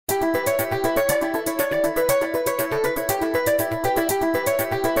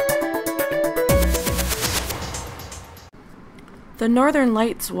The Northern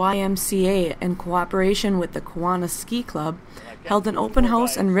Lights YMCA, in cooperation with the Kiwanis Ski Club, held an open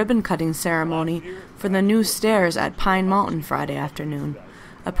house and ribbon-cutting ceremony for the new stairs at Pine Mountain Friday afternoon.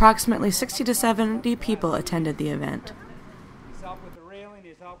 Approximately 60 to 70 people attended the event. He's helped with the railing,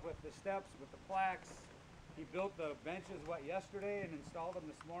 he's helped with the steps, with the plaques. He built the benches yesterday and installed them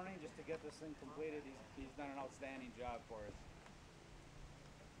this morning just to get this thing completed. He's done an outstanding job for us.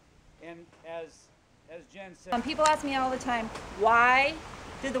 And as Jen said, people ask me all the time, why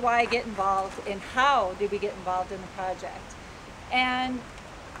did the Y get involved and how did we get involved in the project? And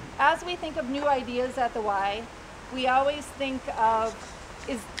as we think of new ideas at the Y, we always think of,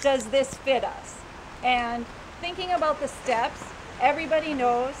 does this fit us? And thinking about the steps, everybody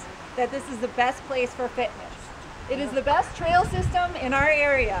knows that this is the best place for fitness. It is the best trail system in our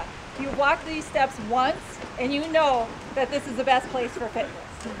area. You walk these steps once and you know that this is the best place for fitness.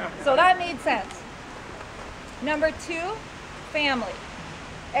 So that made sense. Number two, family.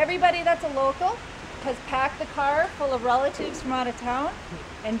 Everybody that's a local has packed the car full of relatives from out of town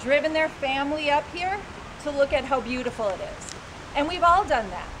and driven their family up here to look at how beautiful it is. And we've all done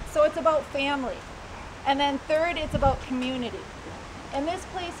that. So it's about family. And then third, it's about community. And this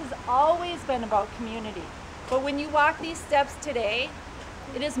place has always been about community. But when you walk these steps today,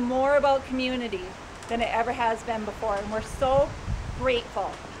 it is more about community than it ever has been before. And we're so grateful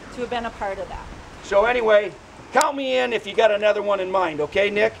to have been a part of that. So anyway, count me in if you got another one in mind, okay,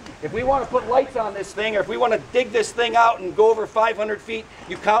 Nick? If we want to put lights on this thing, or if we want to dig this thing out and go over 500 feet,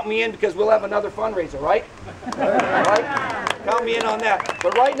 you count me in because we'll have another fundraiser, right? All right? Count me in on that.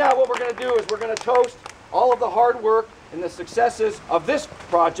 But right now what we're going to do is we're going to toast all of the hard work and the successes of this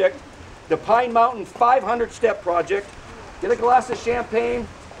project, the Pine Mountain 500 Step Project. Get a glass of champagne.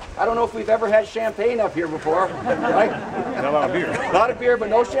 I don't know if we've ever had champagne up here before, right? A lot of beer. A lot of beer, but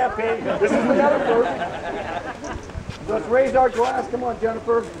no champagne. This is another first. So let's raise our glass. Come on,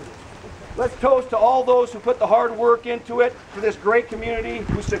 Jennifer. Let's toast to all those who put the hard work into it, for this great community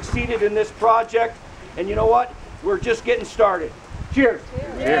who succeeded in this project. And you know what? We're just getting started. Cheers.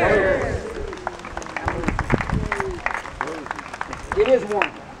 Cheers. Cheers. It is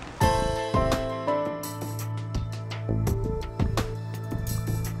warm.